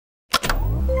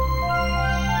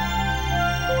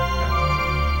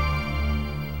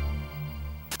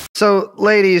So,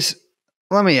 ladies,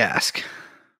 let me ask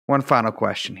one final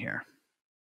question here.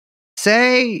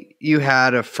 Say you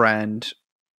had a friend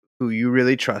who you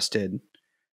really trusted,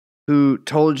 who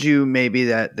told you maybe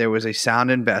that there was a sound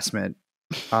investment,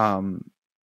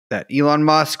 that Elon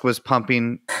Musk was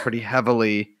pumping pretty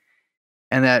heavily,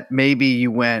 and that maybe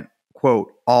you went,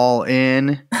 quote, all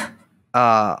in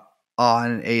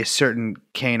on a certain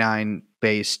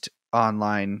canine-based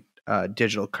online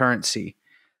digital currency.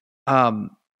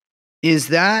 Is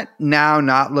that now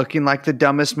not looking like the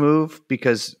dumbest move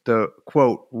because the,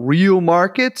 quote, real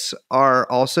markets are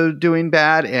also doing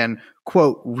bad and,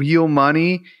 quote, real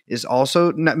money is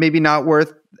also maybe not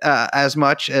worth as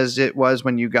much as it was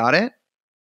when you got it?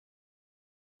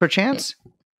 Perchance?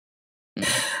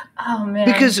 Oh, man.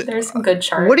 Because there's some good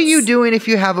charts. What are you doing if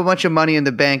you have a bunch of money in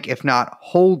the bank, if not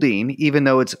holding, even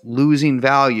though it's losing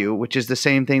value, which is the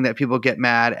same thing that people get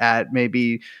mad at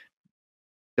maybe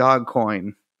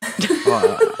Dogecoin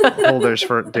holders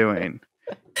for doing?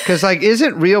 Because, like,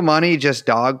 isn't real money just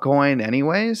Dogecoin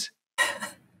anyways?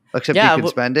 Except you can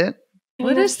spend it?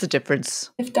 What is the difference?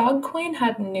 If Dogecoin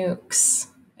had nukes,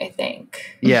 I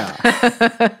think. Yeah.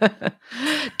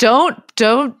 Don't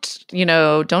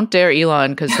dare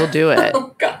Elon because he'll do it.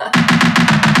 Oh, God.